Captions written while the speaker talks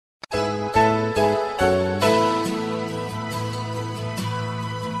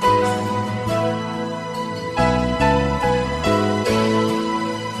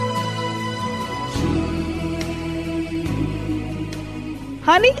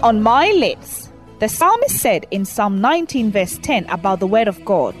Honey on my lips. The psalmist said in Psalm 19 verse 10 about the word of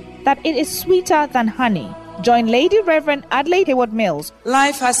God that it is sweeter than honey. Join Lady Reverend Adelaide Hayward Mills.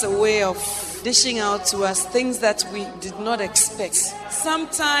 Life has a way of dishing out to us things that we did not expect.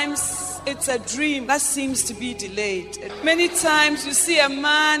 Sometimes it's a dream that seems to be delayed. Many times you see a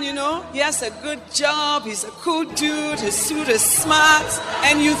man, he has a good job, he's a cool dude, his suit is smart,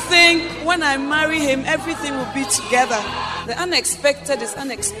 and you think, when I marry him, everything will be together. The unexpected is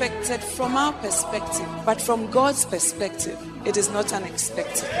unexpected from our perspective, but from God's perspective, it is not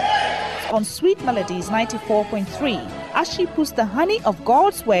unexpected. On Sweet Melodies 94.3, as she puts the honey of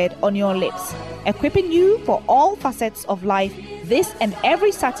God's word on your lips, equipping you for all facets of life this and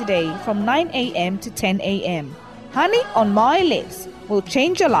every Saturday from 9 a.m. to 10 a.m. Honey on my lips will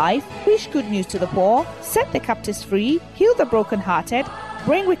change your life, preach good news to the poor, set the captives free, heal the brokenhearted,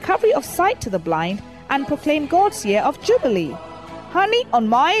 bring recovery of sight to the blind, and proclaim God's year of Jubilee. Honey on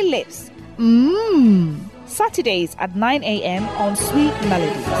my lips. Saturdays at 9 a.m. on Sweet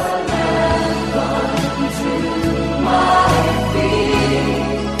Melodies.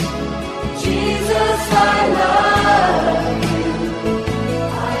 Jesus, I love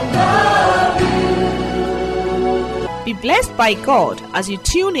you. Be blessed by God as you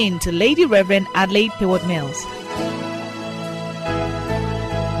tune in to Lady Reverend Adelaide Hayward Mills.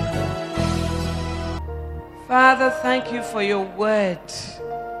 Father, thank you for your word.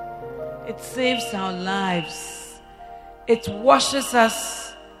 It saves our lives. It washes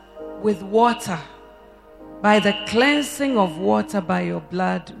us with water. By the cleansing of water by your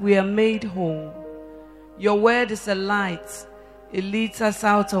blood, we are made whole. Your word is a light. It leads us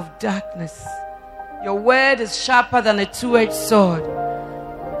out of darkness. Your word is sharper than a two-edged sword.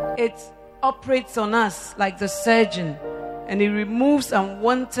 It operates on us like the surgeon, and it removes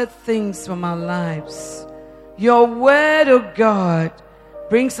unwanted things from our lives. Your word, oh God,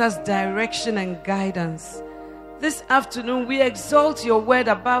 brings us direction and guidance. This afternoon, we exalt your word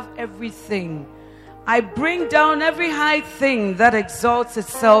above everything. I bring down every high thing that exalts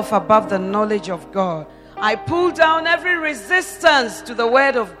itself above the knowledge of God. I pull down every resistance to the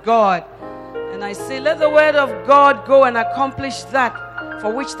word of God. And I say, let the word of God go and accomplish that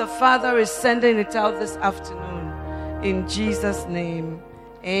for which the Father is sending it out this afternoon. In Jesus' name,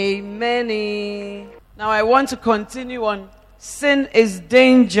 amen. Now I want to continue on. Sin is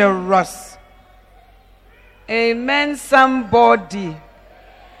dangerous. Amen, somebody.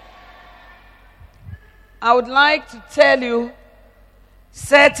 I would like to tell you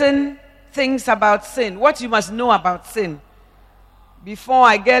certain things about sin, what you must know about sin, before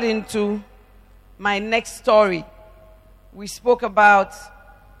I get into my next story. We spoke about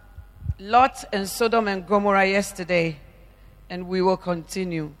Lot and Sodom and Gomorrah yesterday, and we will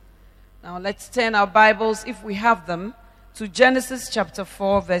continue. Now let's turn our Bibles, if we have them, to Genesis chapter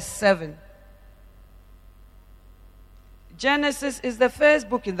 4, verse 7. Genesis is the first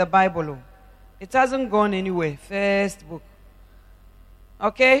book in the Bible. It hasn't gone anywhere. First book.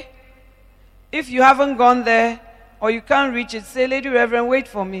 Okay? If you haven't gone there or you can't reach it, say, Lady Reverend, wait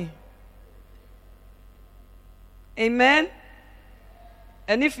for me. Amen?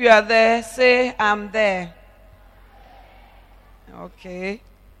 And if you are there, say, I'm there. Okay.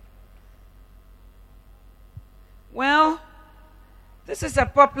 Well, this is a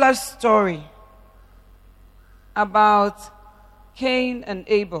popular story about Cain and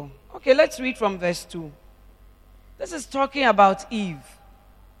Abel. Okay, let's read from verse 2. This is talking about Eve.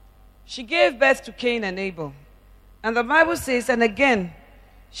 She gave birth to Cain and Abel. And the Bible says, and again,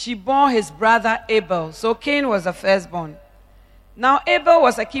 she bore his brother Abel. So Cain was the firstborn. Now Abel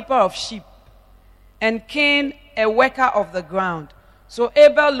was a keeper of sheep, and Cain a worker of the ground. So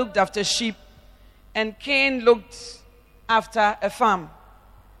Abel looked after sheep, and Cain looked after a farm.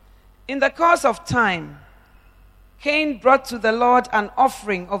 In the course of time, Cain brought to the Lord an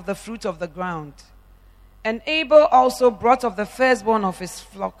offering of the fruit of the ground. And Abel also brought of the firstborn of his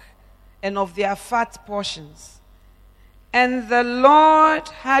flock and of their fat portions. And the Lord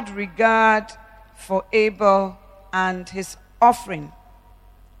had regard for Abel and his offering.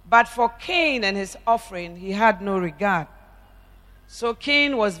 But for Cain and his offering, he had no regard. So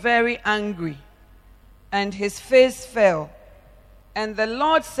Cain was very angry, and his face fell. And the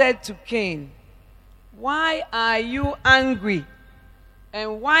Lord said to Cain, why are you angry?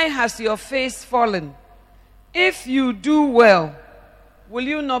 And why has your face fallen? If you do well, will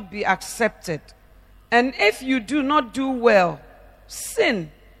you not be accepted? And if you do not do well, sin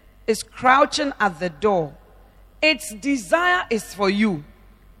is crouching at the door. Its desire is for you,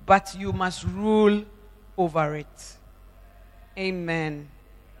 but you must rule over it. Amen.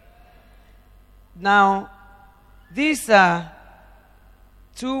 Now, these are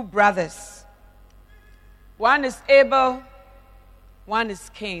two brothers. One is Abel, one is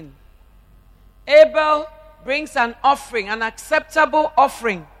Cain. Abel brings an offering, an acceptable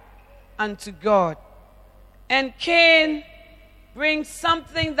offering unto God. And Cain brings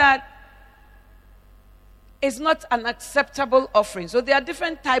something that is not an acceptable offering. So there are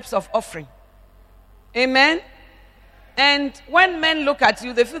different types of offering. Amen? And when men look at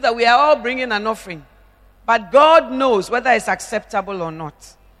you, they feel that we are all bringing an offering. But God knows whether it's acceptable or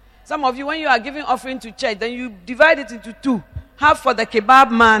not. Some of you, when you are giving offering to church, then you divide it into two. Half for the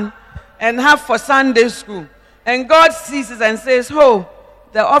kebab man and half for Sunday school. And God sees it and says, oh,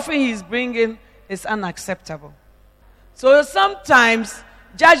 the offering he's bringing is unacceptable. So sometimes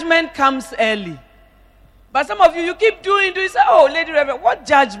judgment comes early. But some of you, you keep doing, say, oh, Lady Reverend, what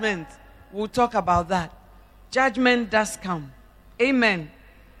judgment? We'll talk about that. Judgment does come. Amen.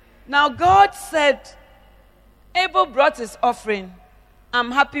 Now God said, Abel brought his offering.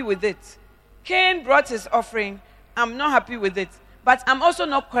 I'm happy with it. Cain brought his offering. I'm not happy with it. But I'm also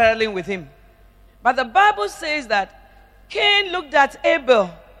not quarreling with him. But the Bible says that Cain looked at Abel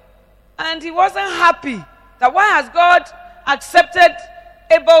and he wasn't happy. That why has God accepted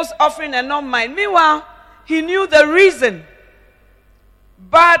Abel's offering and not mine? Meanwhile, he knew the reason.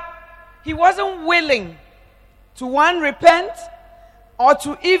 But he wasn't willing to, one, repent or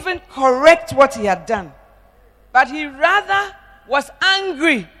to even correct what he had done. But he rather was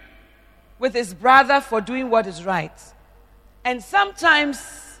angry with his brother for doing what is right. And sometimes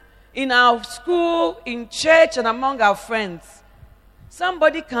in our school, in church, and among our friends,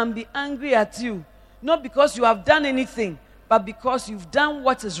 somebody can be angry at you, not because you have done anything, but because you've done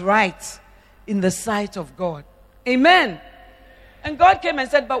what is right in the sight of God. Amen. And God came and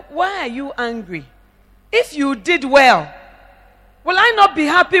said, but why are you angry? If you did well, will I not be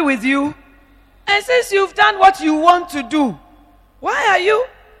happy with you? And since you've done what you want to do, why are you?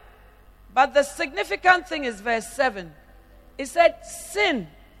 But the significant thing is verse 7. It said, sin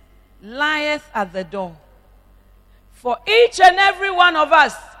lieth at the door. For each and every one of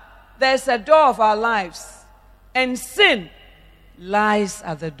us, there's a door of our lives. And sin lies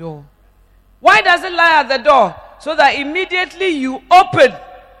at the door. Why does it lie at the door? So that immediately you open,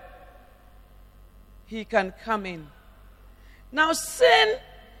 he can come in. Now, sin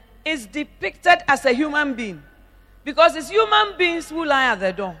is depicted as a human being. Because it's human beings who lie at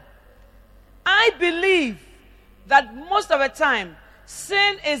the door. I believe that most of the time,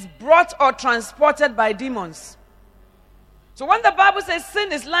 sin is brought or transported by demons. So when the Bible says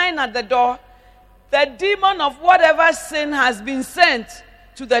sin is lying at the door, the demon of whatever sin has been sent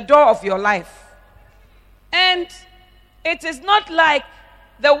to the door of your life. And it is not like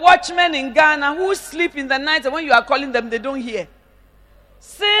the watchmen in Ghana who sleep in the night and when you are calling them, they don't hear.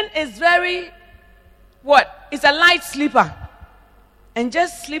 Sin is very, it's a light sleeper. And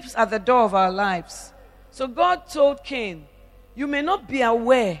just sleeps at the door of our lives. So God told Cain, you may not be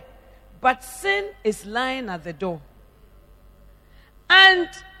aware, but sin is lying at the door. And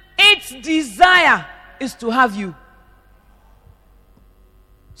its desire is to have you.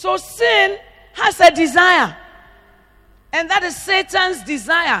 So sin has a desire. And that is Satan's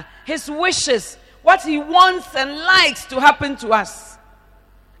desire, his wishes, what he wants and likes to happen to us.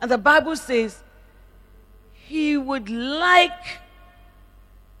 And the Bible says he would like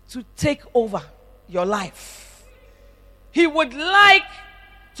to take over your life. He would like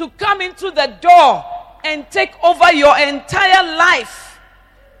to come into the door and take over your entire life.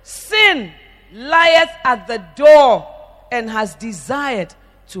 Sin lieth at the door and has desired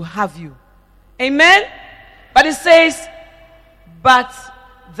to have you. Amen? But it says, but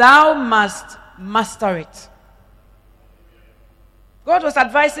thou must master it. God was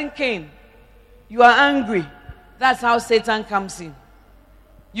advising Cain, you are angry. That's how Satan comes in.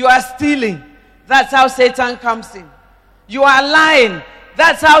 You are stealing. That's how Satan comes in. You are lying.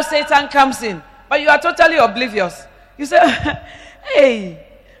 That's how Satan comes in. But you are totally oblivious. You say, hey,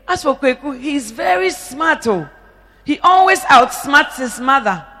 as for Kweku, he's very smart. Oh. He always outsmarts his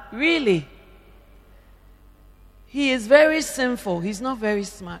mother. Really? He is very sinful. He's not very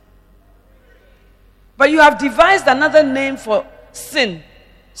smart. But you have devised another name for sin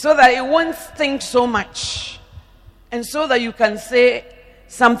so that it won't stink so much. And so that you can say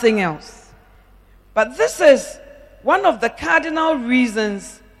something else. But this is one of the cardinal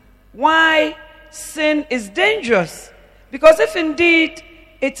reasons why sin is dangerous. Because if indeed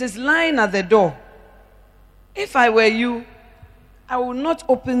it is lying at the door, if I were you, I would not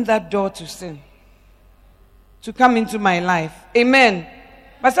open that door to sin to come into my life. Amen.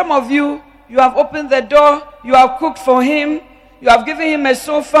 But some of you, you have opened the door, you have cooked for him, you have given him a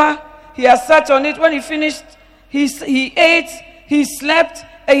sofa, he has sat on it. When he finished, he ate, he slept,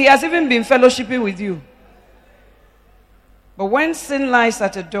 He has even been fellowshipping with you. But when sin lies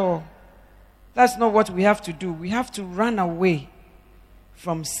at the door, that's not what we have to do. We have to run away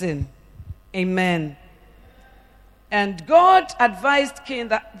from sin. Amen. And God advised Cain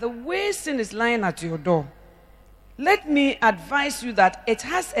that the way sin is lying at your door, let me advise you that it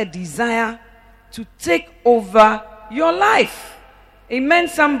has a desire to take over your life. Amen,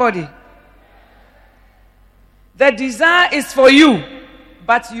 somebody. The desire is for you,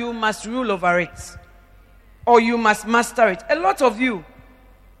 but you must rule over it. Or you must master it. A lot of you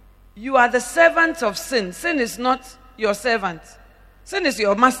are the servants of sin. Sin is not your servant. Sin is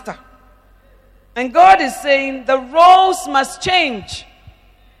your master. And God is saying the roles must change.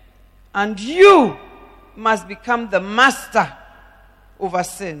 And you must become the master over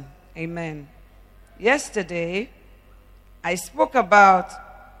sin. Amen. Yesterday, I spoke about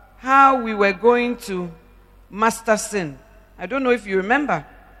how we were going to master sin. I don't know if you remember.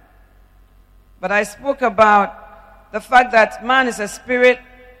 But I spoke about the fact that man is a spirit.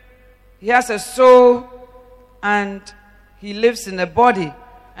 He has a soul. And he lives in a body.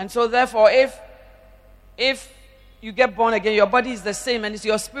 And so therefore, if you get born again, your body is the same, and it's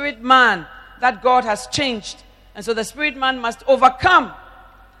your spirit man that God has changed. And so the spirit man must overcome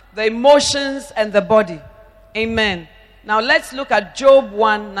the emotions and the body. Amen. Now let's look at Job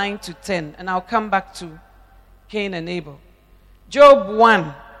 1, 9 to 10, and I'll come back to Cain and Abel. Job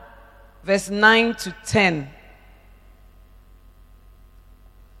 1, verse 9 to 10.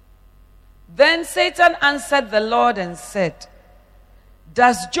 Then Satan answered the Lord and said,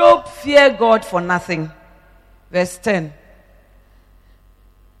 does Job fear God for nothing? Verse 10.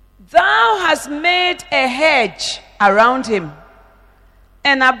 Thou hast made a hedge around him,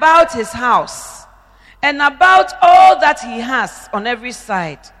 and about his house, and about all that he has on every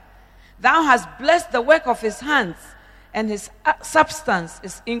side. Thou hast blessed the work of his hands, and his substance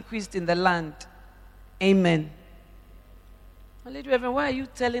is increased in the land. Amen. Lady Reverend, why are you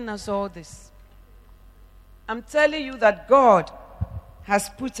telling us all this? I'm telling you that God has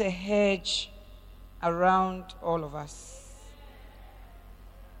put a hedge around all of us.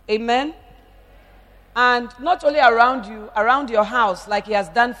 Amen? And not only around you, around your house, like he has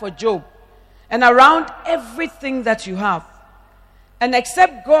done for Job, and around everything that you have. And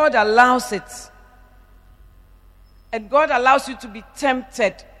except God allows it, and God allows you to be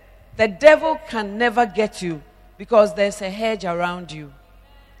tempted, the devil can never get you because there's a hedge around you.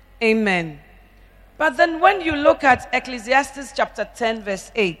 Amen. But then when you look at Ecclesiastes chapter 10,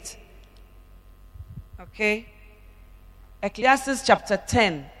 verse 8, okay? Ecclesiastes chapter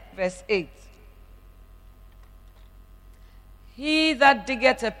 10, verse 8. He that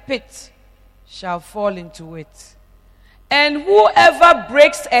diggeth a pit shall fall into it. And whoever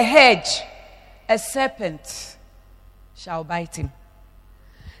breaks a hedge, a serpent shall bite him.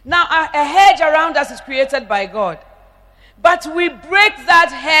 Now, a hedge around us is created by God. But we break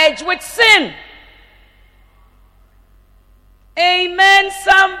that hedge with sin. Amen,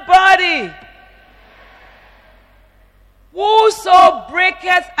 somebody. Whoso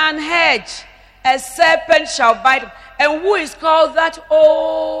breaketh an hedge, a serpent shall bite him. And who is called that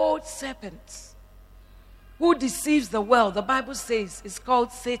old serpent? Who deceives the world? The Bible says it's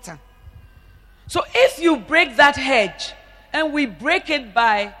called Satan. So if you break that hedge, and we break it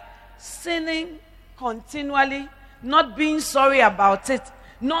by sinning continually, not being sorry about it,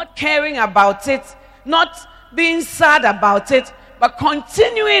 not caring about it, not being sad about it, but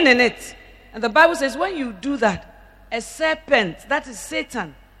continuing in it. And the Bible says when you do that, a serpent, that is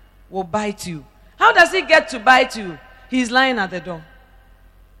Satan, will bite you. How does he get to bite you? He's lying at the door.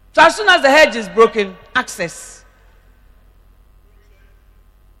 So as soon as the hedge is broken, access.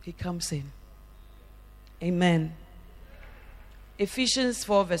 He comes in. Amen. Ephesians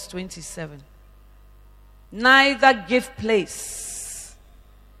 4 verse 27. Neither give place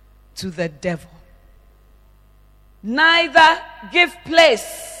to the devil. Neither give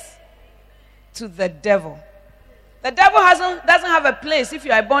place to the devil. The devil doesn't have a place if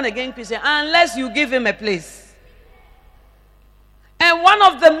you are a born again Christian unless you give him a place. And one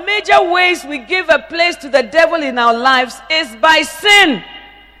of the major ways we give a place to the devil in our lives is by sin.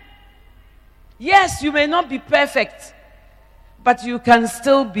 Yes, you may not be perfect, but you can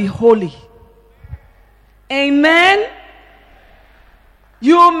still be holy. Amen?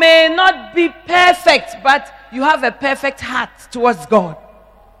 You may not be perfect, but you have a perfect heart towards God.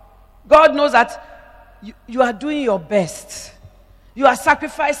 God knows that you are doing your best. You are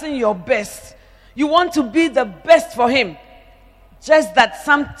sacrificing your best. You want to be the best for Him. Just that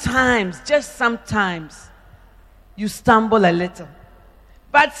sometimes, you stumble a little.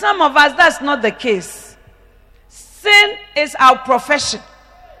 But some of us, that's not the case. Sin is our profession.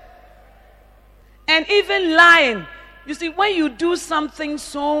 And even lying. You see, when you do something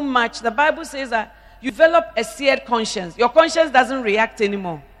so much, the Bible says that you develop a seared conscience. Your conscience doesn't react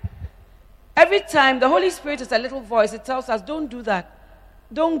anymore. Every time the Holy Spirit is a little voice, it tells us, don't do that.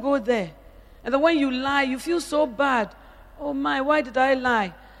 Don't go there. And then when you lie, you feel so bad. Oh my, why did I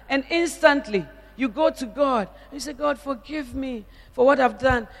lie? And instantly, you go to God. And you say, God, forgive me for what I've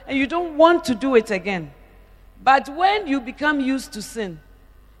done. And you don't want to do it again. But when you become used to sin,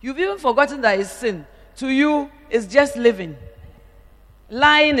 you've even forgotten that it's sin. To you, it's just living.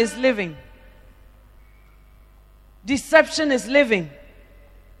 Lying is living. Deception is living.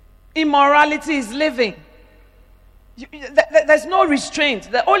 Immorality is living. There's no restraint.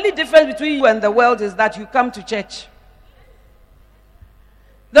 The only difference between you and the world is that you come to church.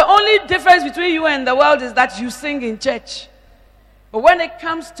 The only difference between you and the world is that you sing in church. But when it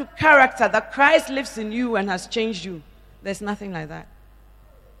comes to character, that Christ lives in you and has changed you, there's nothing like that.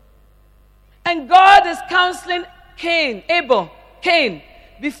 And God is counseling Cain,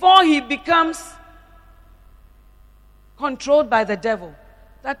 before he becomes controlled by the devil.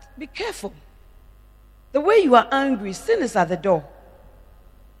 That be careful. The way you are angry, sin is at the door.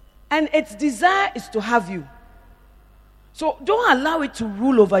 And its desire is to have you. So don't allow it to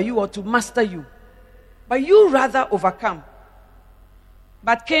rule over you or to master you. But you rather overcome.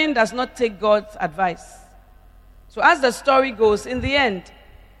 But Cain does not take God's advice. So as the story goes, in the end,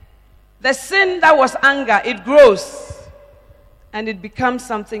 the sin that was anger, it grows. And it becomes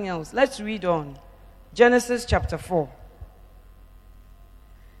something else. Let's read on. Genesis chapter 4.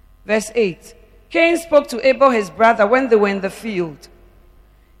 Verse 8. Cain spoke to Abel his brother when they were in the field.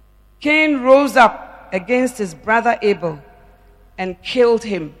 Cain rose up against his brother Abel and killed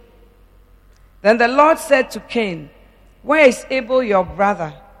him. Then the Lord said to Cain, "Where is Abel your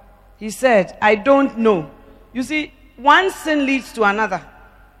brother?" He said, "I don't know." You see, one sin leads to another.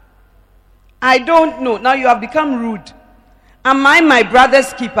 I don't know. Now you have become rude. Am I my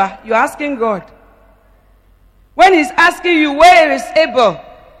brother's keeper? You're asking God. When he's asking you, where is Abel?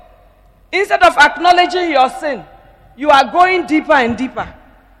 Instead of acknowledging your sin, you are going deeper and deeper.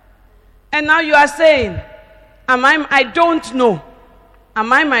 And now you are saying, I don't know.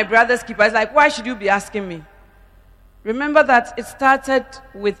 Am I my brother's keeper? It's like, why should you be asking me? Remember that it started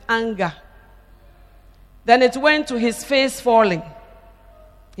with anger. Then it went to his face falling.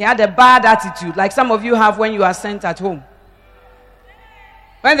 He had a bad attitude, like some of you have when you are sent at home.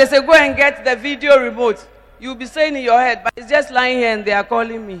 When they say, go and get the video remote, you'll be saying in your head, but it's just lying here and they are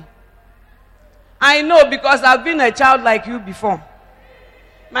calling me. I know, because I've been a child like you before.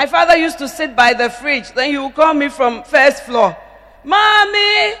 My father used to sit by the fridge. Then he would call me from first floor.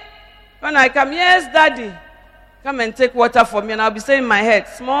 Mommy! When I come, yes, Daddy. Come and take water for me. And I'll be saying in my head,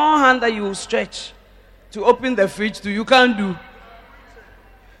 small hand that you will stretch to open the fridge to, you can't do.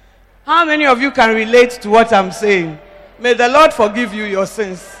 How many of you can relate to what I'm saying? May the Lord forgive you your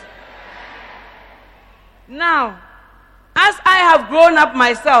sins. Now, as I have grown up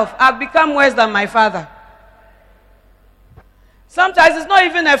myself, I've become worse than my father. Sometimes it's not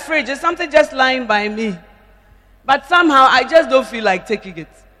even a fridge, it's something just lying by me. But somehow I just don't feel like taking it.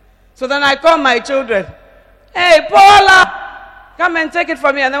 So then I call my children. Hey, Paula, come and take it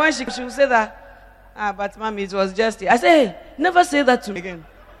from me. And then when she will say that, but mommy, it was just here. I say, hey, never say that to me again.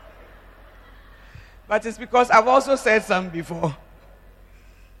 But it's because I've also said some before.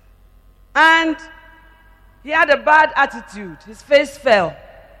 And he had a bad attitude. His face fell.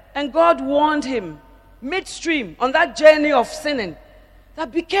 And God warned him midstream on that journey of sinning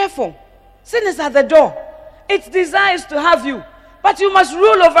that be careful. Sin is at the door. Its desire is to have you. But you must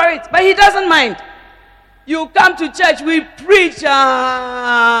rule over it. But he doesn't mind. You come to church, we preach.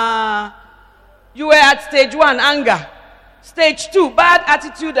 You were at stage 1, anger. Stage 2, bad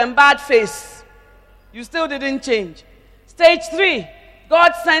attitude and bad face. You still didn't change. Stage 3,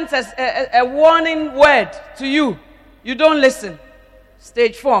 God sends a warning word to you. You don't listen.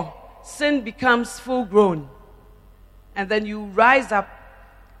 Stage 4, sin becomes full grown. And then you rise up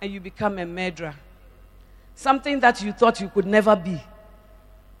and you become a murderer. Something that you thought you could never be,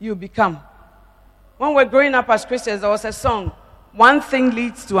 you become. When we're growing up as Christians, there was a song, one thing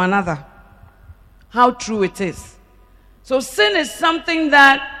leads to another. How true it is. So sin is something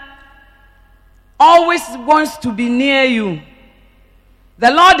that always wants to be near you.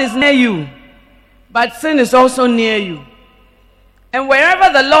 The Lord is near you, but sin is also near you. And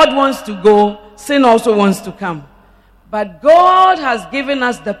wherever the Lord wants to go, sin also wants to come. But God has given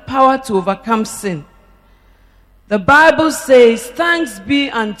us the power to overcome sin. The Bible says, thanks be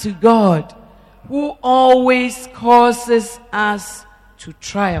unto God, who always causes us to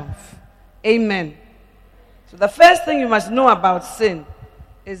triumph. Amen. So the first thing you must know about sin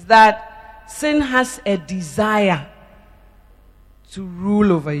is that sin has a desire to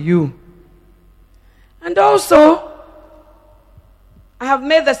rule over you. And also, I have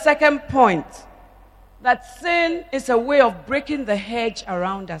made the second point, that sin is a way of breaking the hedge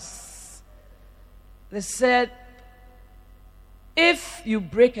around us. They said, if you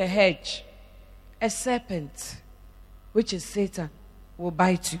break a hedge, a serpent, which is Satan, will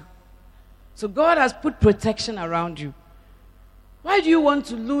bite you. So God has put protection around you. Why do you want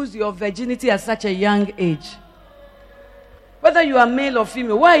to lose your virginity at such a young age? Whether you are male or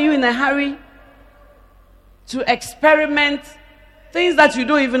female, why are you in a hurry to experiment things that you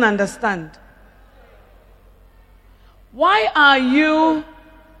don't even understand? Why are you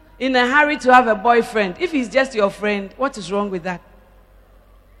in a hurry to have a boyfriend? If he's just your friend, what is wrong with that?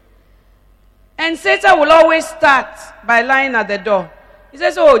 And Satan will always start by lying at the door. He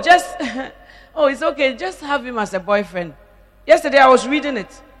says, it's okay, just have him as a boyfriend. Yesterday I was reading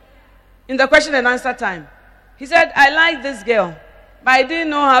it in the question and answer time. He said, I like this girl, but I didn't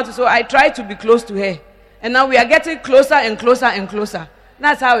know how to, so I tried to be close to her. And now we are getting closer and closer and closer.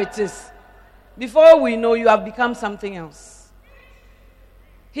 That's how it is. Before we know, you have become something else.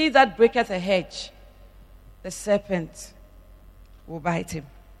 He that breaketh a hedge, the serpent will bite him.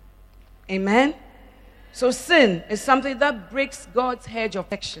 Amen? So sin is something that breaks God's hedge of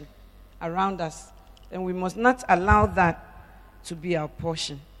protection around us. And we must not allow that to be our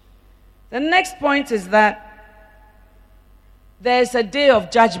portion. The next point is that there is a day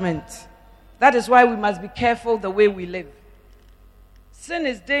of judgment. That is why we must be careful the way we live. Sin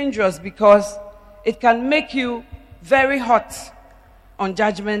is dangerous because it can make you very hot on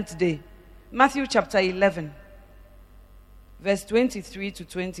Judgment Day. Matthew chapter 11, verse 23 to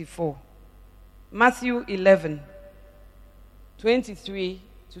 24. Matthew 11, 23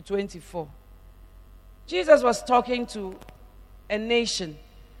 to 24. Jesus was talking to a nation.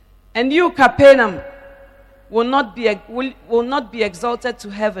 And you, Capernaum, will not be exalted to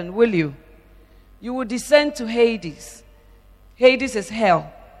heaven, will you? You will descend to Hades. Hades is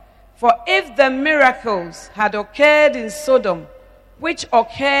hell. For if the miracles had occurred in Sodom, which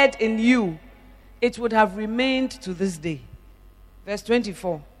occurred in you, it would have remained to this day. Verse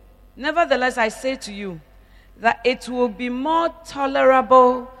 24. Nevertheless, I say to you that it will be more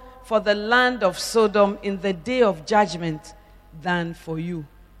tolerable for the land of Sodom in the day of judgment than for you.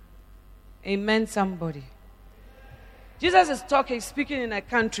 Amen, somebody. Jesus is speaking in a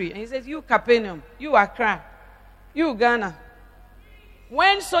country, and he says, you Capernaum, you Accra, you Ghana.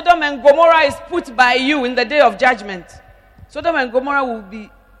 When Sodom and Gomorrah is put by you in the day of judgment, Sodom and Gomorrah will be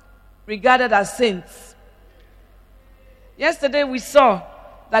regarded as saints. Yesterday we saw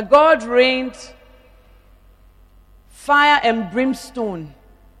that God rained fire and brimstone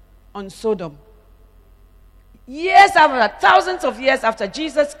on Sodom. Years after, thousands of years after,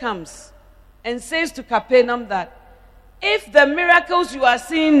 Jesus comes and says to Capernaum that if the miracles you are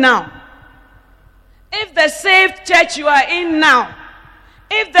seeing now, if the saved church you are in now,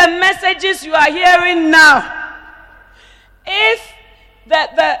 if the messages you are hearing now, if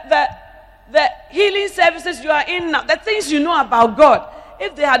the healing services you are in now, the things you know about God,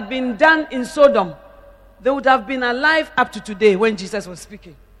 if they had been done in Sodom, they would have been alive up to today when Jesus was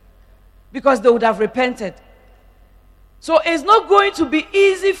speaking. Because they would have repented. So it's not going to be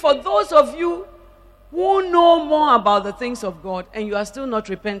easy for those of you who know more about the things of God and you are still not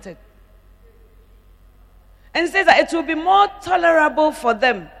repented. And it says that it will be more tolerable for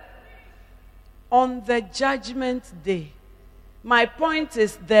them on the judgment day. My point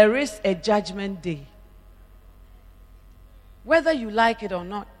is, there is a judgment day. Whether you like it or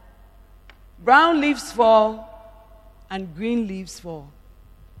not. Brown leaves fall and green leaves fall.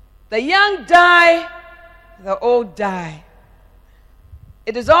 The young die, the old die.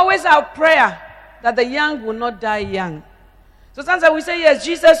 It is always our prayer that the young will not die young. So sometimes we say, yes,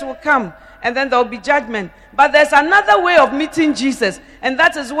 Jesus will come and then there will be judgment. But there's another way of meeting Jesus, and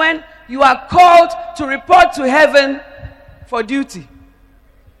that is when you are called to report to heaven for duty.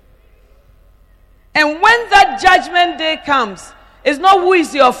 And when that judgment day comes, it's not who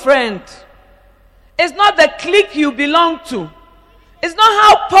is your friend. It's not the clique you belong to. It's not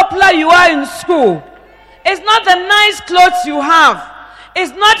how popular you are in school. It's not the nice clothes you have.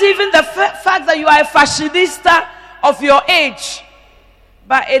 It's not even the fact that you are a fashionista of your age.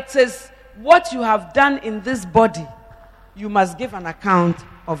 But it is what you have done in this body. You must give an account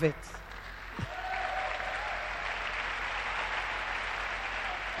of it.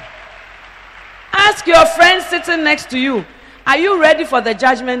 Ask your friend sitting next to you, are you ready for the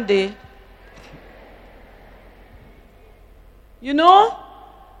judgment day? You know,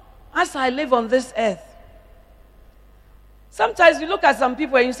 as I live on this earth, sometimes you look at some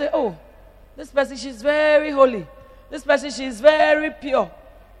people and you say, oh, This person, she's very holy. This person, she's very pure.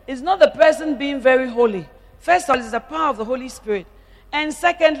 It's not the person being very holy. First of all, it's the power of the Holy Spirit. And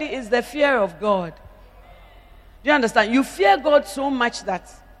secondly, it's the fear of God. Do you understand? You fear God so much that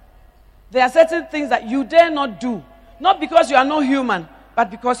there are certain things that you dare not do. Not because you are not human,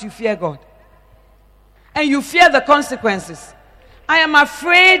 but because you fear God. And you fear the consequences. I'm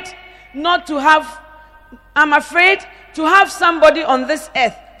afraid to have somebody on this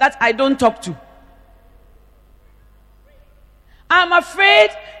earth that I don't talk to. I'm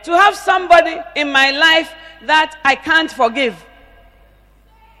afraid to have somebody in my life that I can't forgive.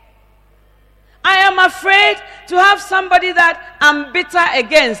 I am afraid to have somebody that I'm bitter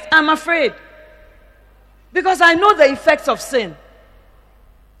against. I'm afraid. Because I know the effects of sin.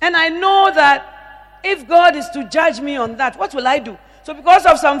 And I know that if God is to judge me on that, what will I do? So because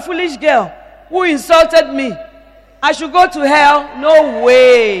of some foolish girl who insulted me, I should go to hell? No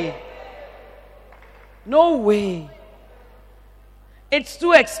way. No way. It's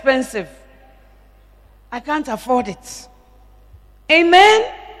too expensive. I can't afford it.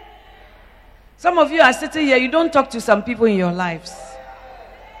 Amen? Some of you are sitting here, you don't talk to some people in your lives.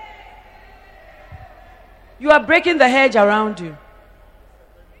 You are breaking the hedge around you.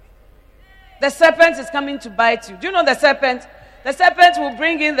 The serpent is coming to bite you. Do you know the serpent? The serpent will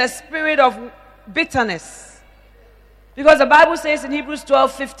bring in the spirit of bitterness. Because the Bible says in Hebrews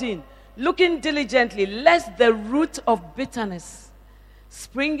 12:15, looking diligently, lest the root of bitterness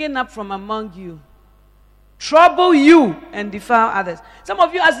springing up from among you trouble you and defile others. Some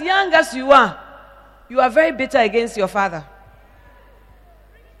of you, as young as you are very bitter against your father.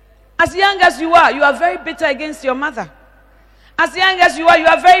 As young as you are very bitter against your mother. As young as you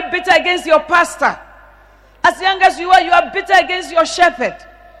are very bitter against your pastor. As young as you are bitter against your shepherd.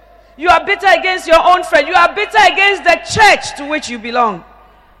 You are bitter against your own friend. You are bitter against the church to which you belong.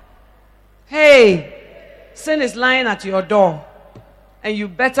 Hey, sin is lying at your door, and you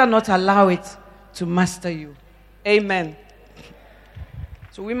better not allow it to master you. Amen.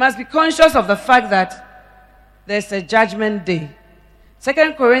 So we must be conscious of the fact that there's a judgment day.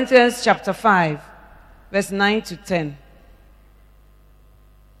 2 Corinthians chapter 5, verse 9 to 10.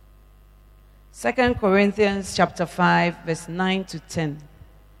 2 Corinthians chapter 5, verse 9 to 10.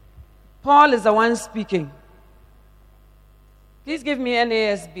 Paul is the one speaking. Please give me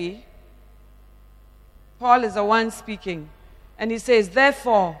NASB. Paul is the one speaking. And he says,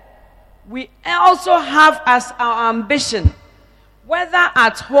 therefore, we also have as our ambition, whether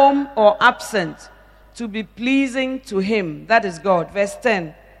at home or absent, to be pleasing to him. That is God. Verse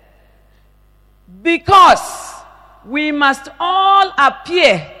 10. Because we must all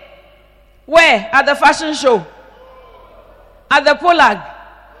appear. Where? At the fashion show. At the Polag.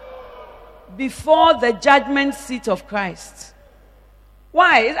 Before the judgment seat of Christ.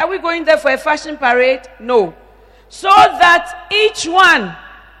 Why? Are we going there for a fashion parade? No. So that each one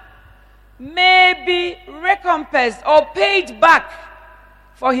may be recompensed or paid back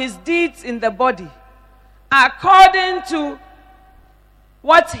for his deeds in the body, according to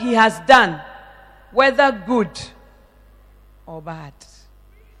what he has done, whether good or bad.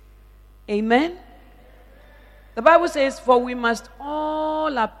 Amen? The Bible says, for we must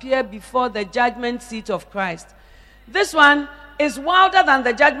all appear before the judgment seat of Christ. This one is wilder than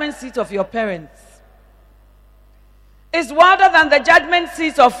the judgment seat of your parents. It's wilder than the judgment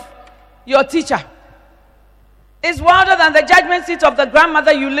seat of your teacher. It's wilder than the judgment seat of the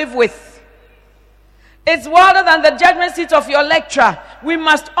grandmother you live with. It's wilder than the judgment seat of your lecturer. We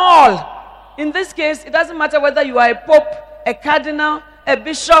must all, in this case, it doesn't matter whether you are a pope, a cardinal, a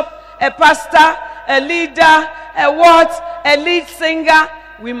bishop, a pastor, a leader, a lead singer.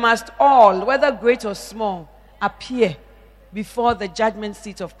 We must all, whether great or small, appear before the judgment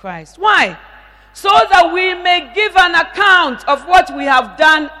seat of Christ. Why? So that we may give an account of what we have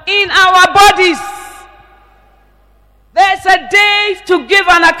done in our bodies. There's a day to give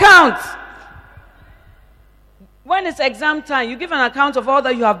an account. When it's exam time, you give an account of all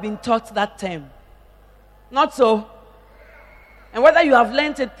that you have been taught that term. Not so. And whether you have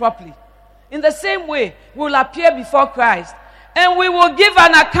learned it properly. In the same way, we will appear before Christ. And we will give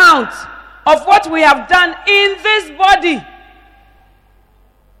an account of what we have done in this body.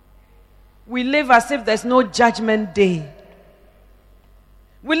 We live as if there's no judgment day.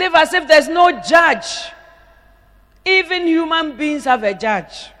 We live as if there's no judge. Even human beings have a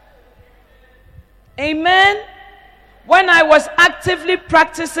judge. Amen? When I was actively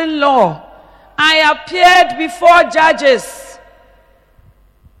practicing law, I appeared before judges.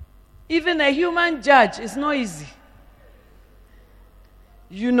 Even a human judge is not easy.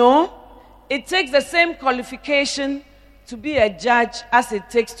 You know, it takes the same qualification to be a judge as it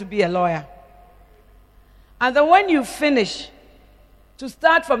takes to be a lawyer. And then when you finish, to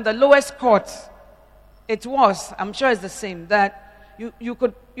start from the lowest court, I'm sure it's the same, that you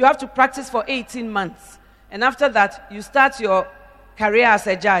have to practice for 18 months. And after that, you start your career as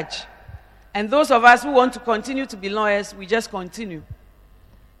a judge. And those of us who want to continue to be lawyers, we just continue.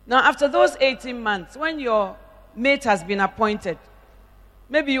 Now, after those 18 months, when your mate has been appointed,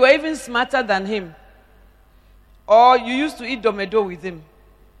 maybe you are even smarter than him, or you used to eat domedo with him.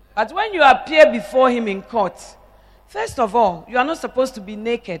 But when you appear before him in court, first of all, you are not supposed to be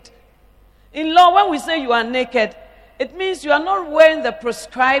naked. In law, when we say you are naked, it means you are not wearing the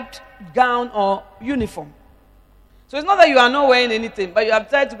prescribed gown or uniform. So it's not that you are not wearing anything, but you have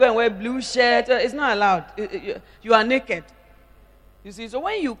tried to go and wear blue shirt. It's not allowed. You are naked. You see, so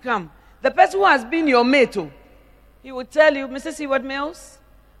when you come, the person who has been your mate, he will tell you, Mrs. Seward Mills,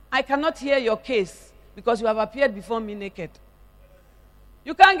 I cannot hear your case because you have appeared before me naked.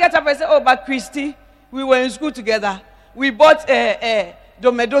 You can't get up and say, oh, but Christy, we were in school together. We bought a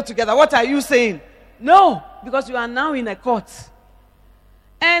domedo together. What are you saying? No, because you are now in a court.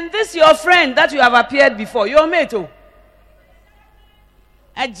 And this your friend that you have appeared before, your mate.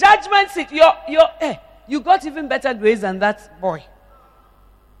 A judgment seat. You got even better grades than that boy.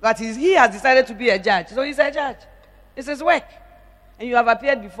 But he has decided to be a judge. So he's a judge. It's his work. And you have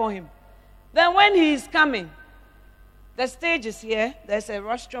appeared before him. Then when he is coming, the stage is here. There's a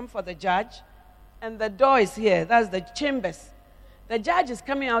rostrum for the judge. And the door is here. That's the chambers. The judge is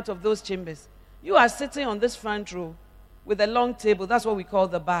coming out of those chambers. You are sitting on this front row with a long table. That's what we call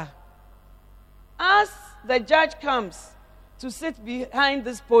the bar. As the judge comes to sit behind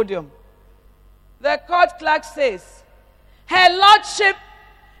this podium, the court clerk says, Her Lordship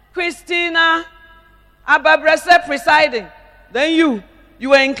Christina Ababrese presiding. Then you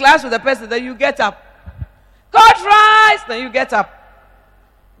were in class with the person, then you get up. Court rise! Then you get up.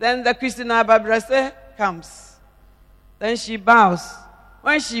 Then the Christina Ababrese comes. Then she bows.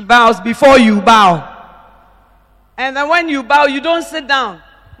 When she bows, before you bow. And then when you bow, you don't sit down.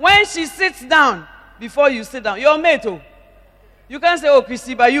 When she sits down, before you sit down, your mate, you can't say, oh,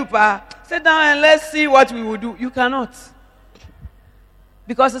 Christy, but you, sit down and let's see what we will do. You cannot.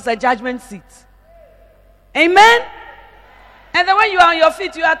 Because it's a judgment seat. Amen? And then when you are on your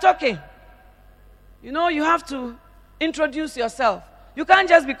feet, you are talking. You know, you have to introduce yourself. You can't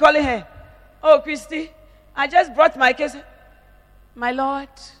just be calling her, oh, Christy, I just brought my case. My Lord,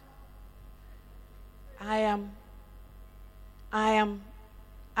 I am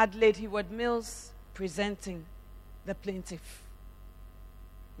Adelaide Heward Mills presenting the plaintiff.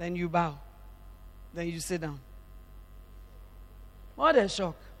 Then you bow. Then you sit down. What a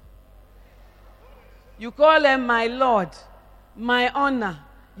shock. You call her my Lord, my honor,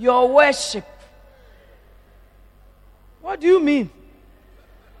 your worship. What do you mean?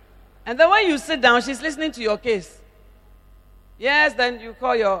 And then when you sit down, she's listening to your case. Yes, then you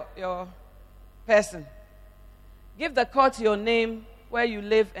call your person. Give the court your name, where you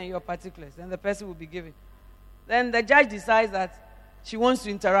live, and your particulars. Then the person will be given. Then the judge decides that she wants to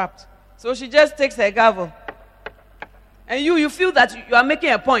interrupt. So she just takes her gavel. And you feel that you are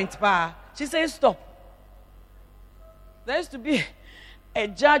making a point. She says, stop. There used to be a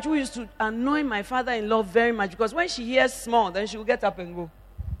judge who used to annoy my father-in-law very much, because when she hears small, then she will get up and go.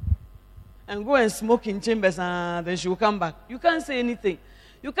 And go and smoke in chambers, and then she will come back. You can't say anything.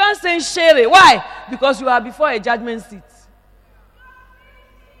 You can't say shere. Why? Because you are before a judgment seat.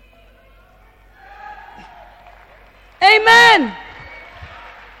 Amen.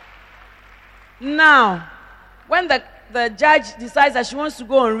 Now, when the judge decides that she wants to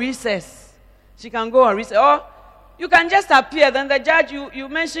go on recess, she can go on recess. Or you can just appear. Then the judge, you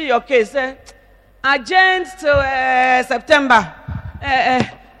mention your case. Adjourned till September.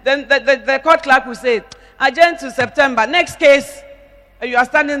 Then the court clerk will say, adjourned to September. Next case, you are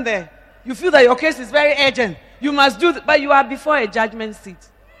standing there. You feel that your case is very urgent. You must do but you are before a judgment seat.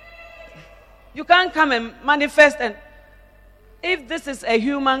 You can't come and manifest. And if this is a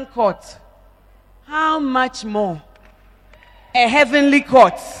human court, how much more a heavenly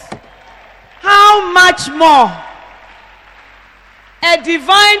court? How much more a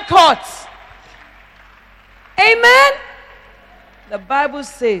divine court? Amen? The Bible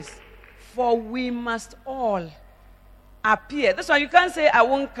says, for we must all appear. That's why you can't say, I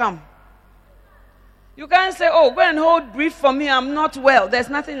won't come. You can't say, oh, go and hold brief for me, I'm not well. There's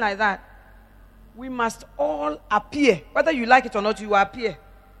nothing like that. We must all appear. Whether you like it or not, you appear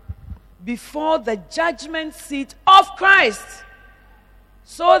before the judgment seat of Christ.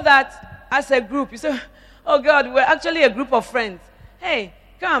 So that as a group, you say, oh God, we're actually a group of friends. Hey,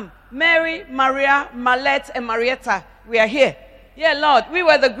 come, Mary, Maria, Malette, and Marietta, we are here. Yeah, Lord, we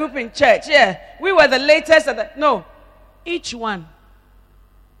were the group in church. Yeah, we were the latest. No, each one.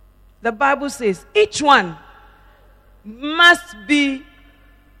 The Bible says each one must be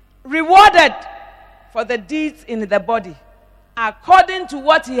rewarded for the deeds in the body according to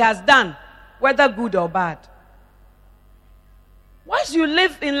what he has done, whether good or bad. Once you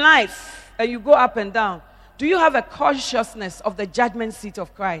live in life and you go up and down, do you have a consciousness of the judgment seat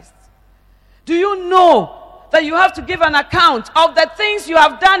of Christ? Do you know that you have to give an account of the things you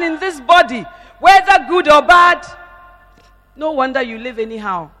have done in this body, whether good or bad? No wonder you live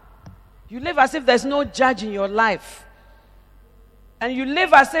anyhow. You live as if there's no judge in your life. And you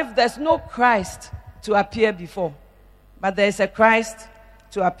live as if there's no Christ to appear before. But there is a Christ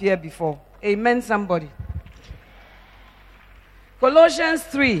to appear before. Amen, somebody. Colossians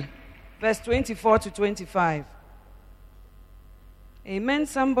 3, verse 24 to 25. Amen,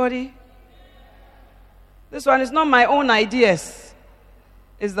 somebody. This one is not my own ideas.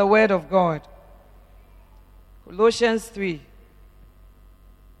 It's the word of God. Colossians 3.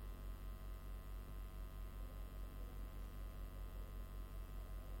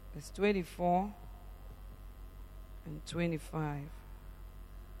 Verse 24 and 25.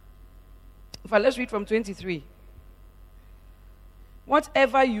 Let's read from 23.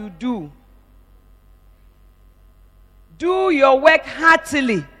 Whatever you do, do your work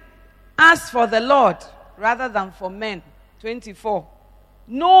heartily, as for the Lord, rather than for men. 24.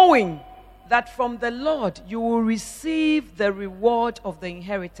 Knowing that from the Lord you will receive the reward of the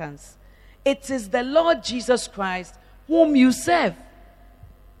inheritance. It is the Lord Jesus Christ whom you serve.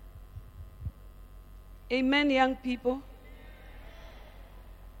 Amen, young people.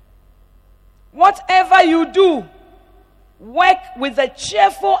 Whatever you do, work with a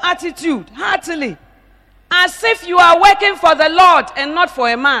cheerful attitude, heartily, as if you are working for the Lord and not for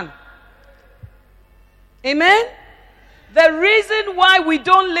a man. Amen? The reason why we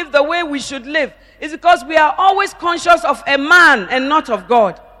don't live the way we should live is because we are always conscious of a man and not of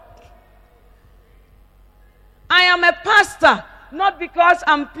God. I am a pastor, not because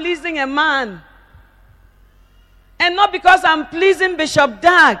I'm pleasing a man. And not because I'm pleasing Bishop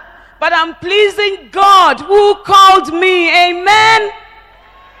Dag, but I'm pleasing God who called me. Amen?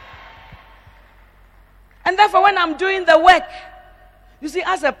 And therefore, when I'm doing the work, you see,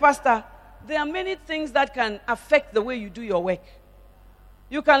 as a pastor, there are many things that can affect the way you do your work.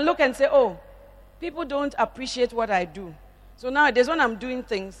 You can look and say, oh, people don't appreciate what I do. So nowadays, when I'm doing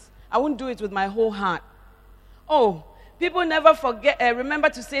things, I won't do it with my whole heart. Oh, people never remember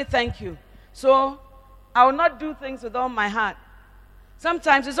to say thank you. So I will not do things with all my heart.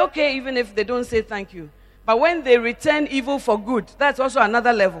 Sometimes it's okay even if they don't say thank you. But when they return evil for good, that's also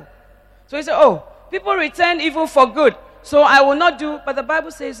another level. So you say, oh, people return evil for good, so I will not do. But the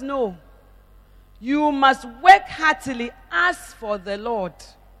Bible says no. You must work heartily as for the Lord,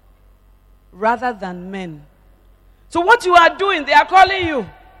 rather than men. So what you are doing, they are calling you.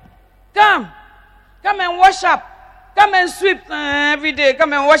 Come and wash up. Come and sweep every day.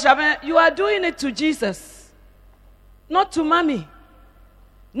 Come and wash up. You are doing it to Jesus. Not to mommy.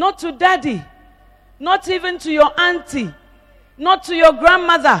 Not to daddy. Not even to your auntie. Not to your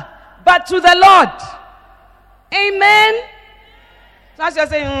grandmother. But to the Lord. Amen. So as you're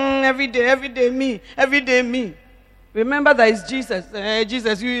saying, every day me. Remember that it's Jesus.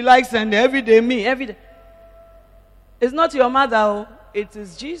 Jesus, you like Sunday. Every day me. Every day. It's not your mother. Oh. It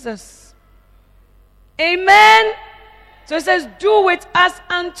is Jesus. Amen. So it says, do it as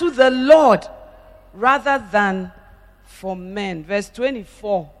unto the Lord, rather than for men. Verse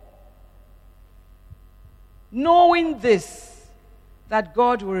 24. Knowing this, that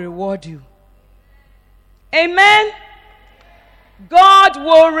God will reward you. Amen. God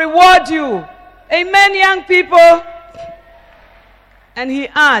will reward you. Amen, young people. And he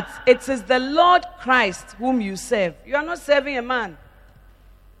adds, it is the Lord Christ whom you serve. You are not serving a man.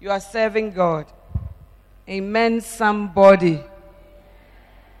 You are serving God. Amen, somebody.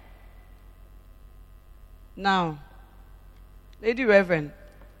 Now, Lady Reverend,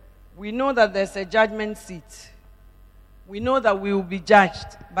 we know that there's a judgment seat. We know that we will be judged,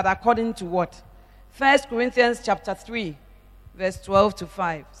 but according to what? 1 Corinthians chapter 3, verse 12 to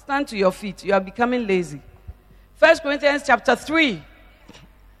 5. Stand to your feet. You are becoming lazy. 1 Corinthians chapter 3.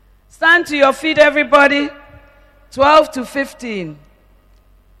 Stand to your feet, everybody. 12 to 15.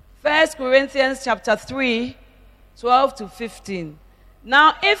 1 Corinthians chapter 3, 12 to 15.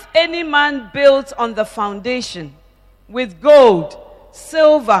 Now, if any man builds on the foundation with gold,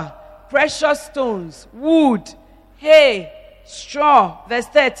 silver, precious stones, wood, hay, straw, verse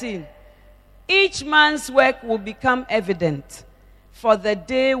 13, each man's work will become evident, for the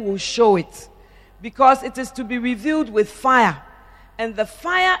day will show it, because it is to be revealed with fire, and the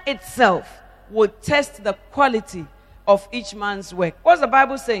fire itself would test the quality of each man's work. What's the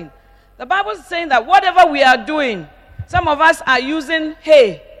Bible saying? The Bible is saying that whatever we are doing, some of us are using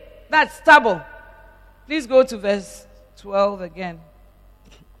hay, that's stubble. Please go to verse 12 again.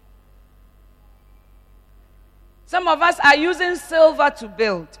 Some of us are using silver to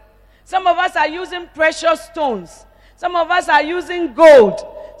build. Some of us are using precious stones. Some of us are using gold.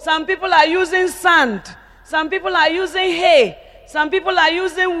 Some people are using sand. Some people are using hay. Some people are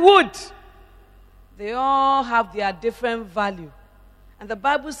using wood. They all have their different value. And the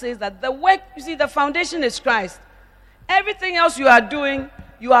Bible says that the work, you see, the foundation is Christ. Everything else you are doing,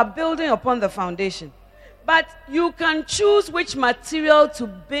 you are building upon the foundation. But you can choose which material to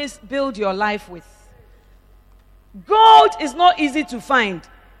build your life with. Gold is not easy to find.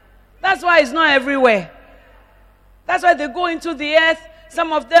 That's why it's not everywhere. That's why they go into the earth.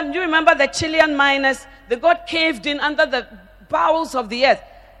 Some of them, you remember the Chilean miners? They got caved in under the bowels of the earth.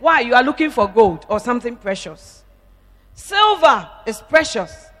 Why? You are looking for gold or something precious. Silver is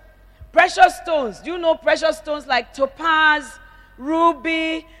precious. Precious stones. Do you know precious stones like topaz,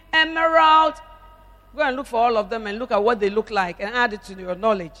 ruby, emerald? Go and look for all of them and look at what they look like and add it to your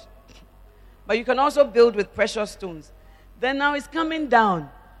knowledge. But you can also build with precious stones. Then now it's coming down.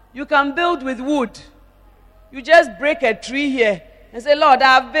 You can build with wood. You just break a tree here and say, Lord,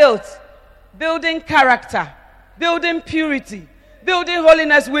 I have built. Building character, building purity, building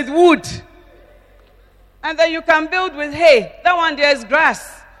holiness with wood. And then you can build with hay. That one there is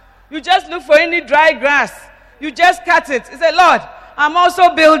grass. You just look for any dry grass. You just cut it. You say, Lord, I'm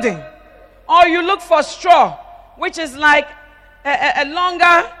also building. Or you look for straw, which is like a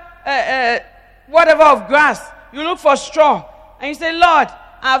longer whatever of grass. You look for straw. And you say, Lord,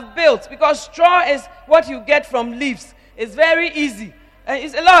 I've built. Because straw is what you get from leaves. It's very easy. And you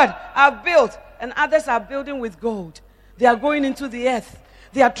say, Lord, I've built. And others are building with gold. They are going into the earth.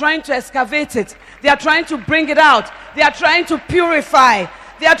 They are trying to excavate it. They are trying to bring it out. They are trying to purify.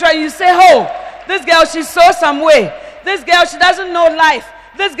 They are trying. You say, oh, this girl, she's so some way. This girl, she doesn't know life.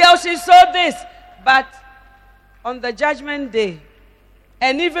 This girl, she's so this. But on the judgment day,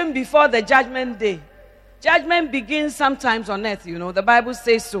 and even before the judgment day, judgment begins sometimes on earth, you know. The Bible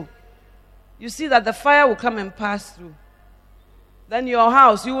says so. You see that the fire will come and pass through. Then your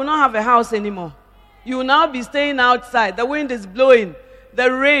house, you will not have a house anymore. You will now be staying outside. The wind is blowing.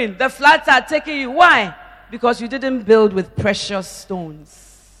 The rain, the floods are taking you. Why? Because you didn't build with precious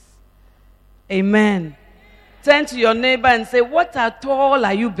stones. Amen. Turn to your neighbor and say, what at all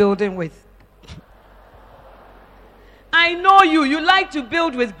are you building with? I know you. You like to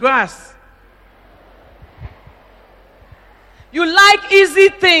build with grass. You like easy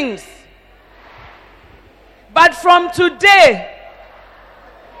things. But from today,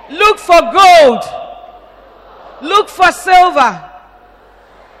 look for gold. Look for silver.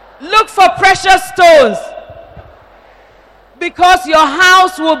 Look for precious stones. Because your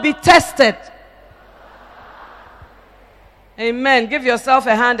house will be tested. Amen. Give yourself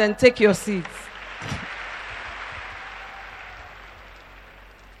a hand and take your seats.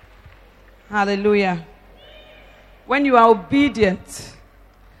 Hallelujah. When you are obedient,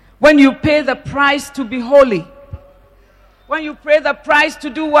 when you pay the price to be holy, when you pay the price to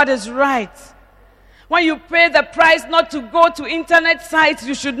do what is right, when you pay the price not to go to internet sites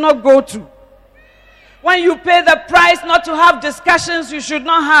you should not go to, when you pay the price not to have discussions you should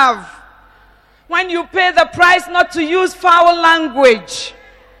not have, when you pay the price not to use foul language,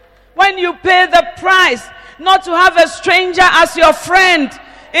 when you pay the price not to have a stranger as your friend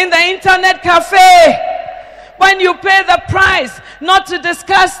in the internet cafe, when you pay the price not to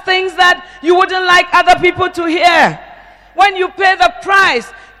discuss things that you wouldn't like other people to hear, when you pay the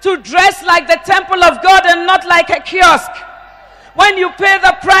price to dress like the temple of God and not like a kiosk, when you pay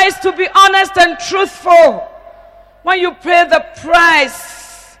the price to be honest and truthful, when you pay the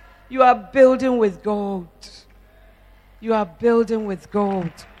price, you are building with gold. You are building with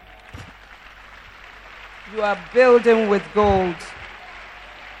gold. You are building with gold.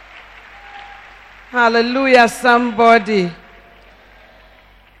 Hallelujah, somebody.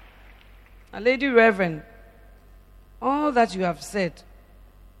 Lady Reverend, all that you have said.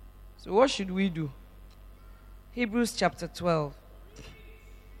 So what should we do? Hebrews chapter 12.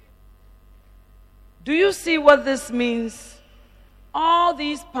 Do you see what this means? All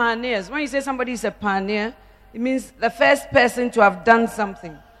these pioneers. When you say somebody is a pioneer, it means the first person to have done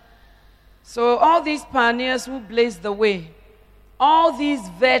something. So all these pioneers who blazed the way, all these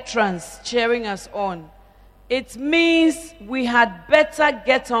veterans cheering us on, it means we had better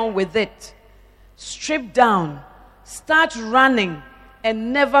get on with it. Strip down, start running,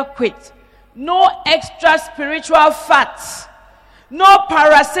 and never quit. No extra spiritual fats. No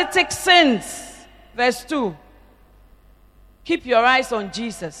parasitic sins. Verse 2. Keep your eyes on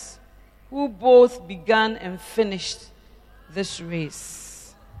Jesus, who both began and finished this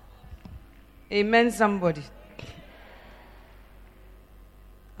race. Amen, somebody.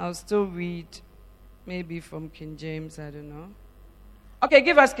 I'll still read maybe from King James, I don't know. Okay,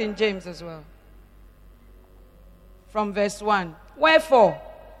 give us King James as well. From verse 1. Wherefore,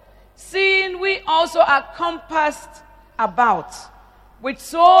 seeing we also are compassed about with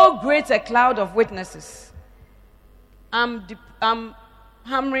so great a cloud of witnesses. I'm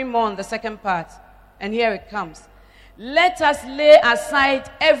hammering more on the second part, and here it comes. Let us lay aside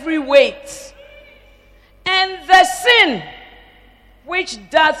every weight and the sin which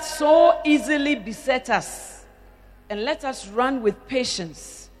doth so easily beset us, and let us run with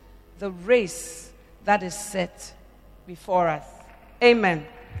patience the race that is set before us. Amen.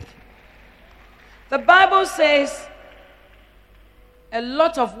 The Bible says a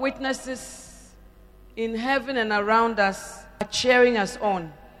lot of witnesses in heaven and around us are cheering us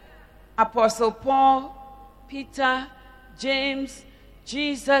on. Apostle Paul, Peter, James,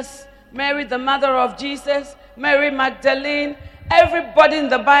 Jesus, Mary, the mother of Jesus, Mary Magdalene, everybody in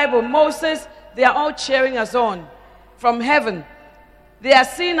the Bible, Moses, they are all cheering us on from heaven. They are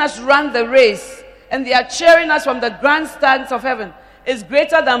seeing us run the race, and they are cheering us from the grandstands of heaven. It's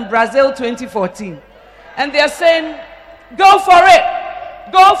greater than Brazil 2014. And they are saying, go for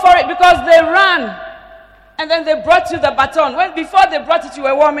it, because they ran. And then they brought you the baton. Before they brought it, you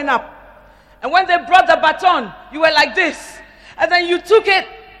were warming up. And when they brought the baton, you were like this. And then you took it.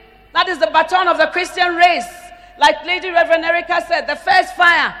 That is the baton of the Christian race. Like Lady Reverend Erica said, the first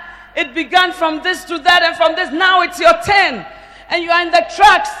fire, it began from this to that and from this. Now it's your turn. And you are in the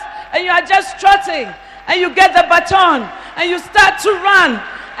trucks. And you are just trotting. And you get the baton. And you start to run.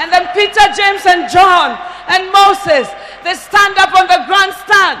 And then Peter, James, and John, and Moses, they stand up on the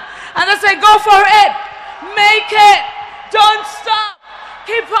grandstand. And they say, go for it. Make it. Don't stop.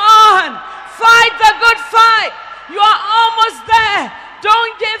 Keep on. Fight the good fight. You are almost there.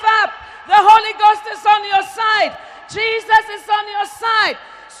 Don't give up. The Holy Ghost is on your side. Jesus is on your side.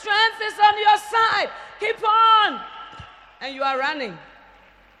 Strength is on your side. Keep on. And you are running.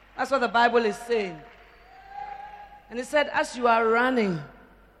 That's what the Bible is saying. And it said, as you are running,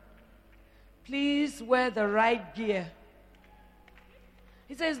 please wear the right gear.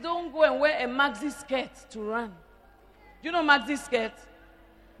 He says, don't go and wear a maxi skirt to run. Do you know maxi skirt?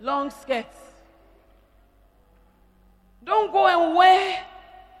 Long skirts. Don't go and wear,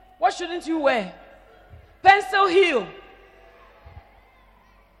 what shouldn't you wear? Pencil heel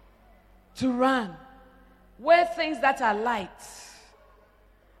to run. Wear things that are light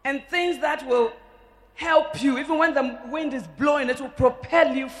and things that will help you. Even when the wind is blowing, it will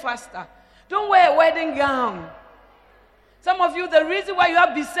propel you faster. Don't wear a wedding gown. Some of you, the reason why you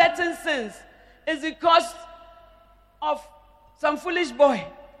have besetting sins is because of some foolish boy.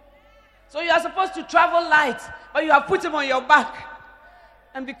 So you are supposed to travel light, but you have put him on your back.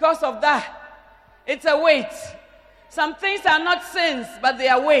 And because of that, it's a weight. Some things are not sins, but they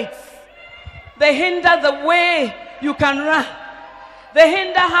are weights. They hinder the way you can run. They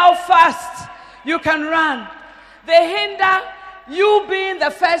hinder how fast you can run. They hinder you being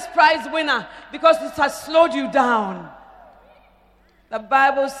the first prize winner because it has slowed you down. The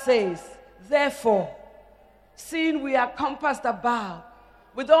Bible says, therefore, seeing we are compassed about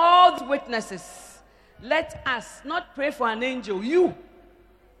with all the witnesses, let us not pray for an angel, you.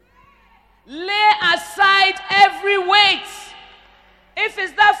 Lay aside every weight. If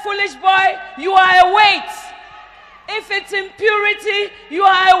it's that foolish boy, you are a weight. If it's impurity, you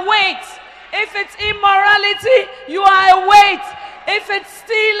are a weight. If it's immorality, you are a weight. If it's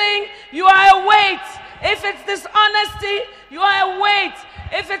stealing, you are a weight. If it's dishonesty, you are a weight.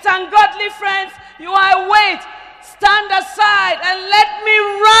 If it's ungodly friends, you are a weight. Stand aside and let me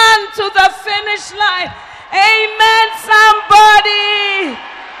run to the finish line. Amen, somebody.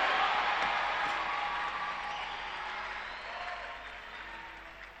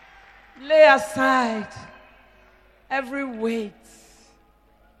 Lay aside every weight.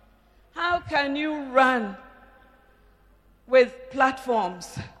 How can you run with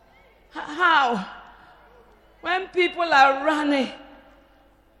platforms? How? When people are running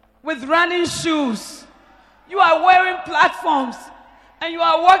with running shoes, you are wearing platforms and you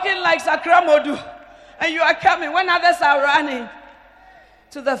are walking like Sakramodu and you are coming when others are running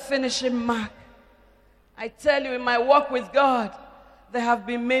to the finishing mark. I tell you, in my walk with God, there have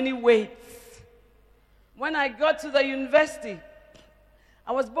been many weights. When I got to the university,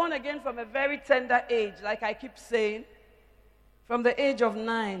 I was born again from a very tender age, like I keep saying. From the age of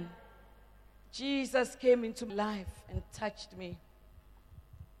 9, Jesus came into life and touched me.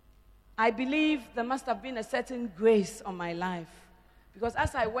 I believe there must have been a certain grace on my life. Because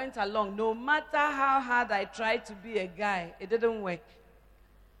as I went along, no matter how hard I tried to be a guy, it didn't work.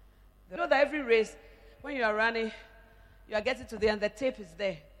 You know that every race, when you are running, you are getting to the end, the tape is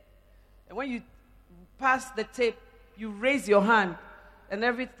there. And when you pass the tape, you raise your hand, and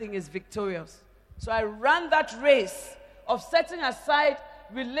everything is victorious. So I ran that race of setting aside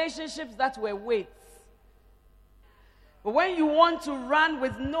relationships that were weights. But when you want to run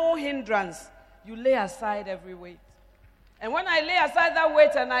with no hindrance, you lay aside every weight. And when I lay aside that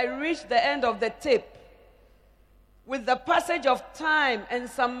weight and I reach the end of the tape, with the passage of time and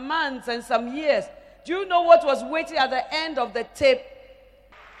some months and some years, do you know what was waiting at the end of the tape?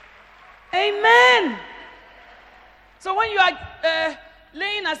 Amen. So when you are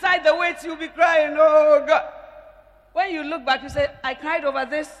laying aside the weights, you'll be crying, oh God. When you look back, you say, I cried over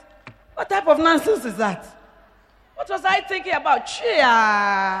this. What type of nonsense is that? What was I thinking about? Cheer.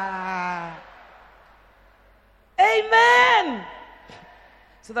 Amen.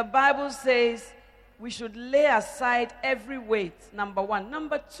 So the Bible says we should lay aside every weight, number one.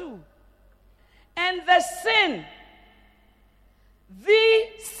 Number two, and the sin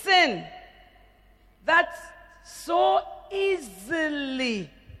that so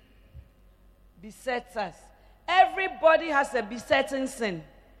easily besets us. Everybody has a besetting sin.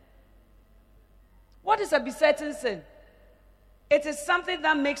 What is a besetting sin? It is something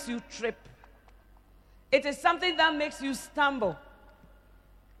that makes you trip. It is something that makes you stumble.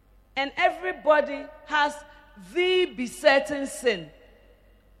 And everybody has the besetting sin.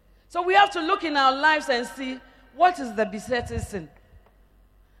 So we have to look in our lives and see, what is the besetting sin?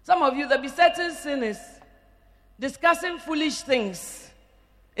 Some of you, the besetting sin is discussing foolish things.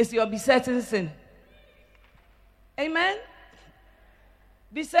 It's your besetting sin. Amen?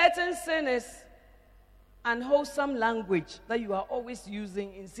 Besetting sin is unwholesome language that you are always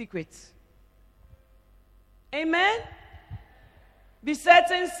using in secret. Amen?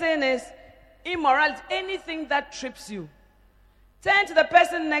 Besetting sin is immorality, anything that trips you. Turn to the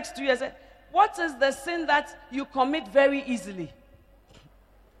person next to you and say, what is the sin that you commit very easily?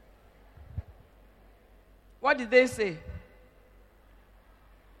 What did they say?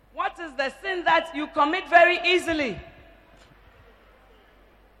 What is the sin that you commit very easily?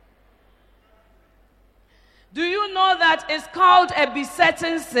 Do you know that it's called a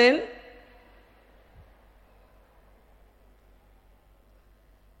besetting sin?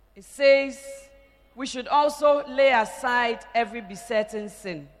 It says we should also lay aside every besetting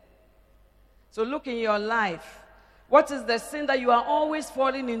sin. So look in your life. What is the sin that you are always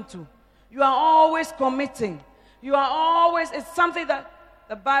falling into? You are always committing. It's something that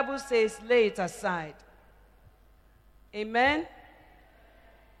the Bible says, lay it aside. Amen?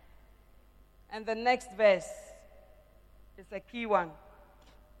 And the next verse is a key one.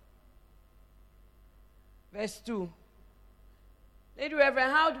 Verse 2. Lady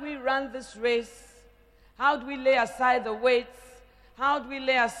Reverend, how do we run this race? How do we lay aside the weights? How do we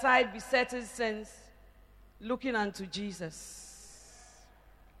lay aside besetting sins? Looking unto Jesus.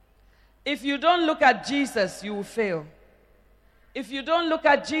 If you don't look at Jesus, you will fail. If you don't look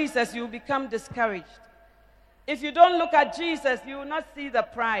at Jesus, you will become discouraged. If you don't look at Jesus, you will not see the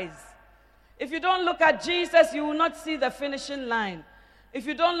prize. If you don't look at Jesus, you will not see the finishing line. If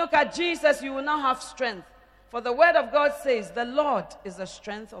you don't look at Jesus, you will not have strength. For the word of God says, the Lord is the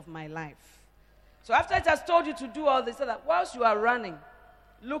strength of my life. So after it has told you to do all this, so that whilst you are running,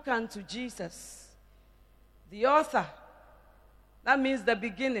 look unto Jesus, the author, that means the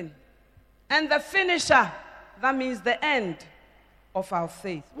beginning, and the finisher, that means the end of our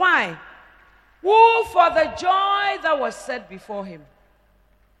faith. Why? Who for the joy that was set before him.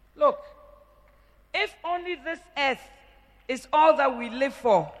 Look, if only this earth is all that we live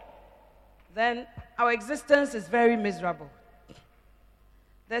for, then our existence is very miserable.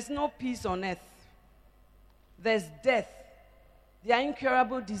 There's no peace on earth. There's death. There are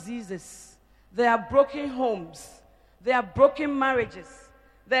incurable diseases. There are broken homes. There are broken marriages.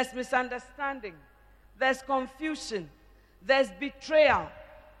 There's misunderstanding. There's confusion. There's betrayal.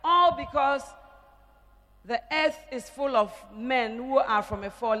 All because the earth is full of men who are from a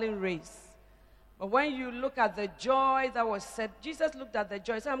fallen race. But when you look at the joy that was set, Jesus looked at the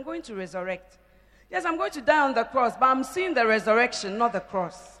joy. He said, I'm going to resurrect. Yes, I'm going to die on the cross, but I'm seeing the resurrection, not the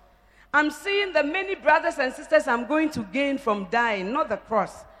cross. I'm seeing the many brothers and sisters I'm going to gain from dying, not the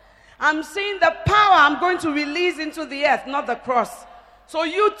cross. I'm seeing the power I'm going to release into the earth, not the cross. So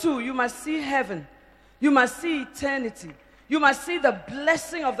you too, you must see heaven. You must see eternity. You must see the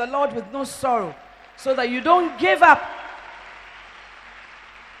blessing of the Lord with no sorrow, so that you don't give up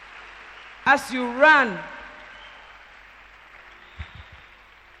as you run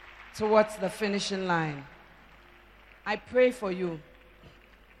towards the finishing line. I pray for you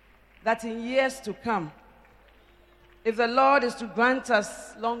that in years to come, if the Lord is to grant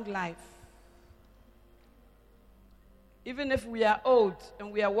us long life, even if we are old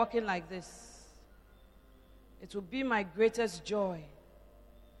and we are walking like this, it will be my greatest joy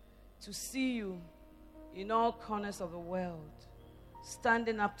to see you in all corners of the world,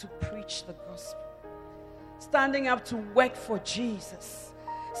 standing up to preach the gospel, standing up to work for Jesus,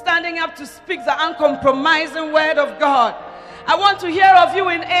 standing up to speak the uncompromising word of God. I want to hear of you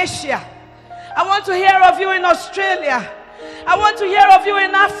in Asia. I want to hear of you in Australia. I want to hear of you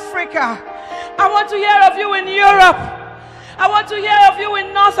in Africa. I want to hear of you in Europe. I want to hear of you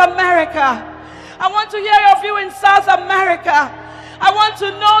in North America. I want to hear of you in South America. I want to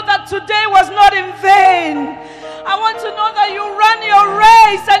know that today was not in vain. I want to know that you ran your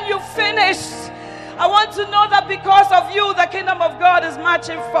race and you finished. I want to know that because of you, the kingdom of God is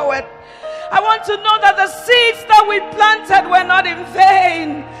marching forward. I want to know that the seeds that we planted were not in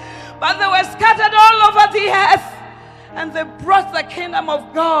vain, but they were scattered all over the earth, and they brought the kingdom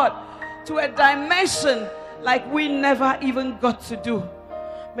of God to a dimension like we never even got to do.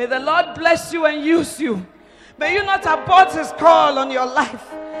 May the Lord bless you and use you. May you not abort his call on your life.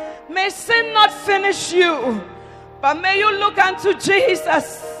 May sin not finish you, but may you look unto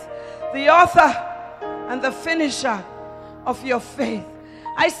Jesus, the author and the finisher of your faith.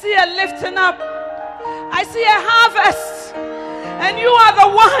 I see a lifting up. I see a harvest. And you are the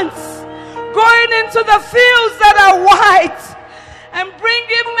ones going into the fields that are white and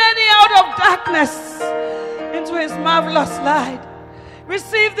bringing many out of darkness into his marvelous light.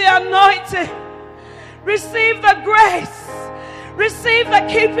 Receive the anointing. Receive the grace. Receive the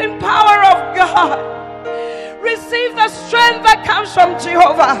keeping power of God. Receive the strength that comes from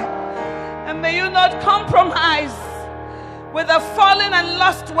Jehovah. And may you not compromise with a fallen and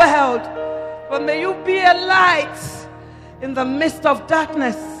lost world, but may you be a light in the midst of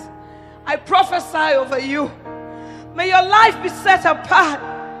darkness. I prophesy over you. May your life be set apart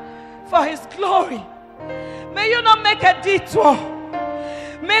for his glory. May you not make a detour.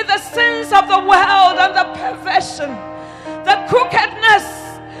 May the sins of the world and the perversion, the crookedness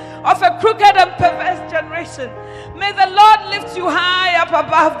of a crooked and perverse generation, may the Lord lift you high up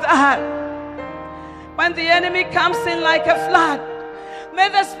above that. When the enemy comes in like a flood, may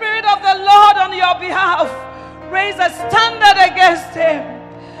the Spirit of the Lord on your behalf raise a standard against him,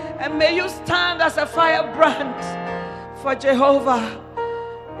 and may you stand as a firebrand for Jehovah.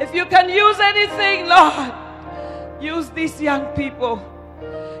 If you can use anything, Lord, use these young people.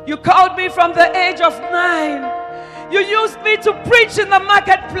 You called me from the age of 9. You used me to preach in the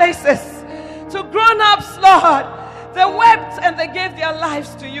marketplaces to grown-ups, Lord. They wept and they gave their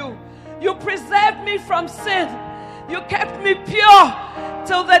lives to you. You preserved me from sin. You kept me pure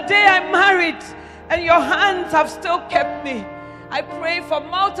till the day I married, and your hands have still kept me. I pray for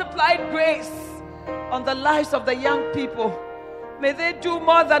multiplied grace on the lives of the young people. May they do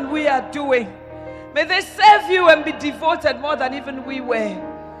more than we are doing. May they serve you and be devoted more than even we were.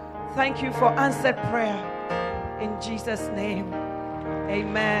 Thank you for answered prayer. In Jesus' name,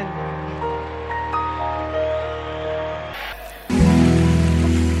 amen.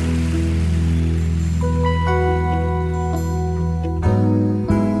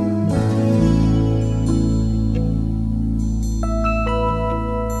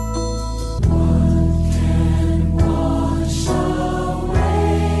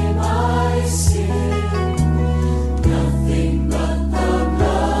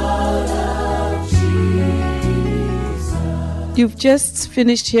 You've just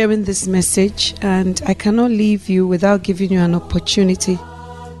finished hearing this message, and I cannot leave you without giving you an opportunity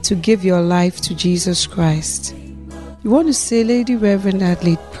to give your life to Jesus Christ. You want to say, Lady Reverend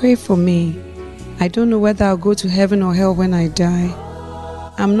Adelaide, pray for me. I don't know whether I'll go to heaven or hell when I die.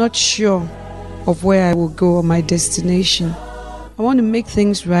 I'm not sure of where I will go or my destination. I want to make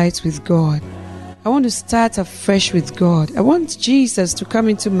things right with God. I want to start afresh with God. I want Jesus to come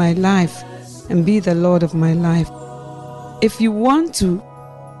into my life and be the Lord of my life. If you want to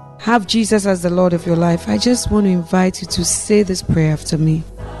have Jesus as the Lord of your life, I just want to invite you to say this prayer after me.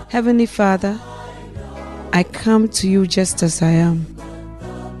 Heavenly Father, I come to you just as I am.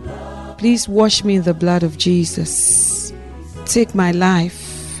 Please wash me in the blood of Jesus. Take my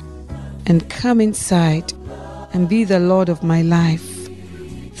life and come inside and be the Lord of my life.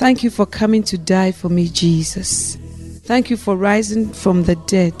 Thank you for coming to die for me, Jesus. Thank you for rising from the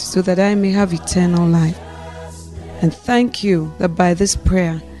dead so that I may have eternal life. And thank you that by this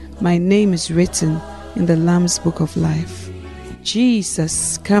prayer, my name is written in the Lamb's Book of Life.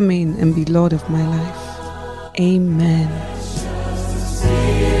 Jesus, come in and be Lord of my life. Amen.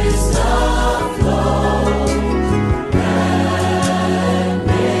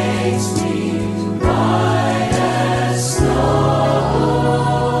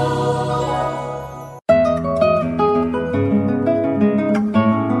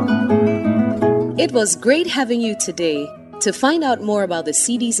 It was great having you today. To find out more about the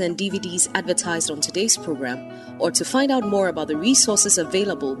CDs and DVDs advertised on today's program, or to find out more about the resources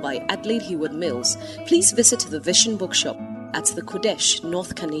available by Adelaide Heward Mills, please visit the Vision Bookshop at the Kudesh,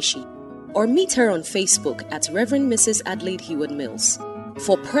 North Kanishi, or meet her on Facebook at Reverend Mrs. Adelaide Heward Mills.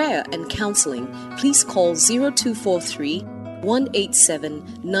 For prayer and counseling, please call 0243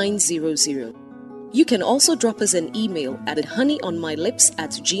 187 900. You can also drop us an email at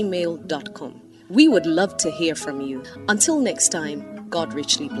honeyonmylips@gmail.com. We would love to hear from you. Until next time, God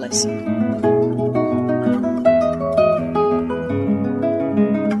richly bless you.